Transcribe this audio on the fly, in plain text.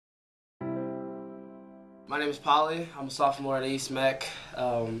My name is Pali. I'm a sophomore at East Mech.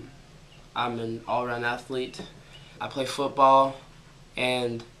 I'm an all-around athlete. I play football,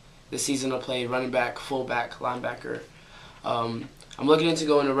 and this season I play running back, fullback, linebacker. I'm looking into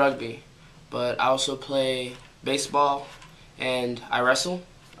going to rugby, but I also play baseball and I wrestle.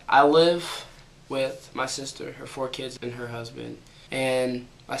 I live with my sister, her 4 kids, and her husband. And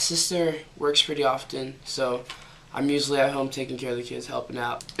my sister works pretty often, so I'm usually at home taking care of the kids, helping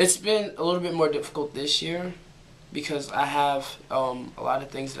out. It's been a little bit more difficult this year because I have a lot of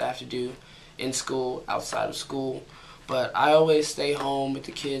things that I have to do in school, outside of school. But I always stay home with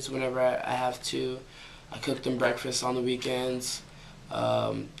the kids whenever I have to. I cook them breakfast on the weekends,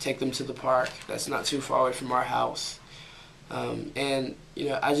 take them to the park that's not too far away from our house. And you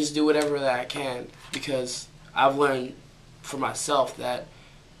know, I just do whatever that I can because I've learned for myself that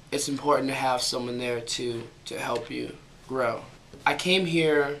it's important to have someone there to help you grow. I came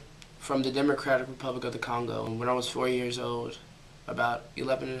here from the Democratic Republic of the Congo when I was 4 years old, about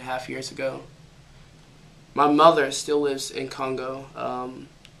 11 and a half years ago. My mother still lives in Congo.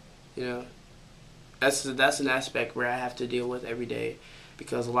 You know, that's an aspect where I have to deal with every day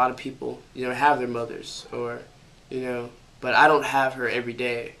because a lot of people, you know, have their mothers or, you know, but I don't have her every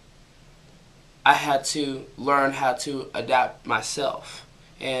day. I had to learn how to adapt myself.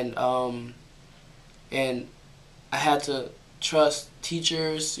 And I had to trust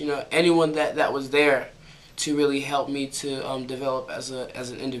teachers, you know, anyone that was there to really help me to develop as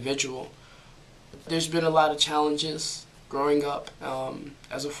an individual. There's been a lot of challenges growing up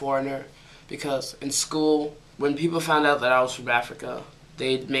as a foreigner because in school, when people found out that I was from Africa,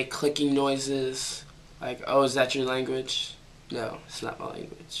 they'd make clicking noises like, "Oh, is that your language?" No, it's not my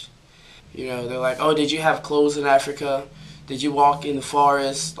language. You know, they're like, "Oh, did you have clothes in Africa? Did you walk in the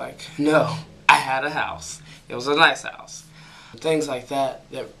forest?" Like, no, I had a house. It was a nice house. Things like that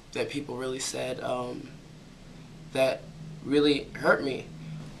people really said that really hurt me.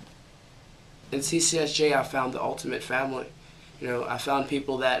 In CCSJ, I found the ultimate family. You know, I found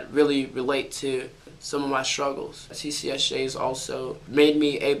people that really relate to some of my struggles. CCSJ has also made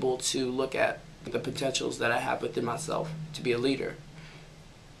me able to look at the potentials that I have within myself to be a leader.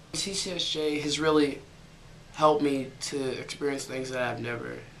 CCSJ has really helped me to experience things that I've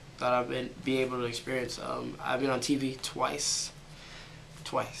never thought I'd be able to experience. I've been on TV twice,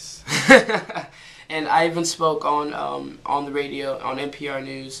 and I even spoke on the radio on NPR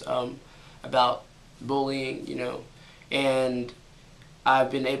News about bullying, you know, and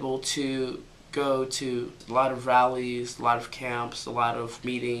I've been able to go to a lot of rallies, a lot of camps, a lot of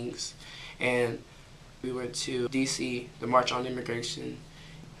meetings, and we went to DC, the March on Immigration.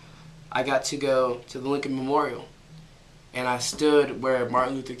 I got to go to the Lincoln Memorial, and I stood where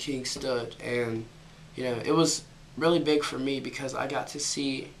Martin Luther King stood, and you know, it was really big for me because I got to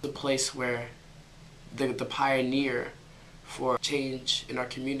see the place where the pioneer for change in our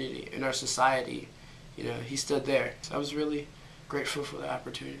community, in our society, you know, he stood there. So I was really grateful for the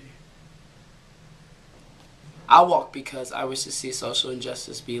opportunity. I walk because I wish to see social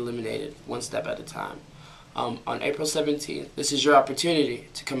injustice be eliminated one step at a time. On April 17th, this is your opportunity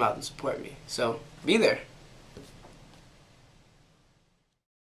to come out and support me. So be there.